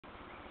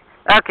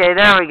Okay,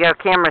 there we go.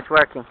 Camera's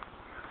working.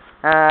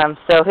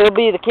 So he'll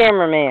be the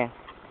cameraman.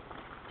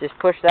 Just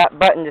push that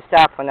button to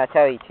stop when I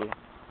tell you to.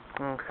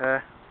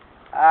 Okay.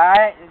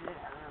 Alright,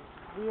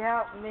 he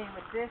helped me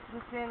with this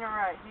antenna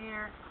right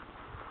here.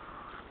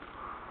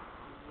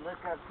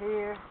 Look up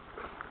here,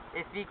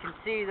 if you can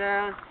see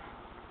those.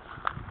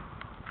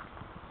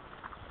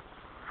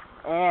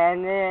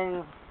 And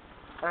then,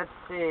 let's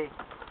see,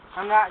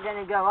 I'm not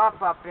going to go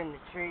up in the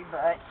tree,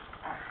 but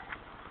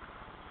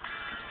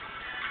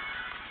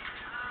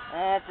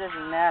it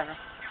doesn't matter.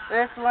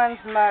 This one's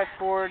my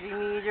 40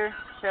 meter,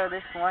 so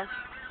this one.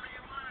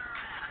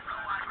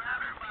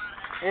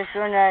 This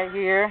one right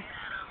here.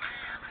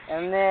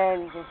 And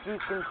then, if you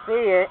can see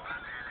it,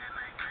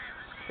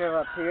 so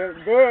up here,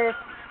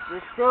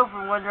 this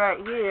silver one right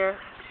here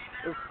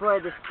is for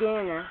the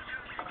scanner.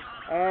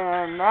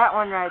 And that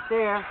one right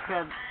there,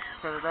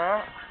 so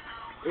that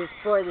is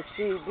for the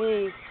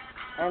CD.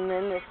 And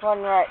then this one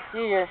right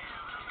here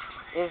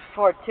is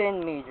for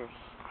 10 meters.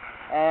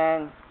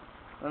 And,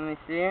 let me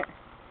see it.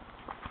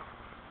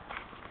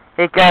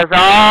 It goes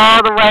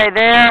all the way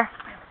there.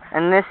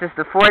 And this is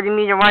the 40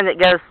 meter one that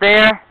goes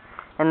there.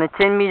 And the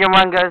 10 meter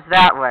one goes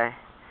that way.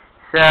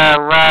 So,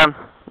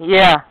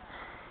 yeah.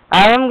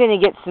 I am going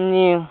to get some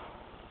new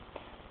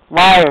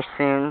wires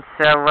soon.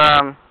 So,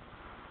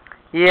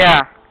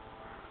 yeah.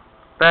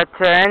 But,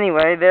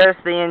 anyway, there's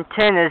the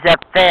antennas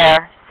up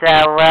there.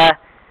 So,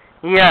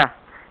 yeah.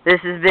 This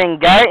has been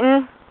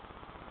Guyton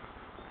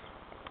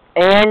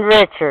and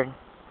Richard.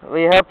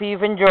 We hope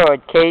you've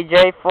enjoyed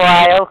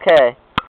KJ4ILK.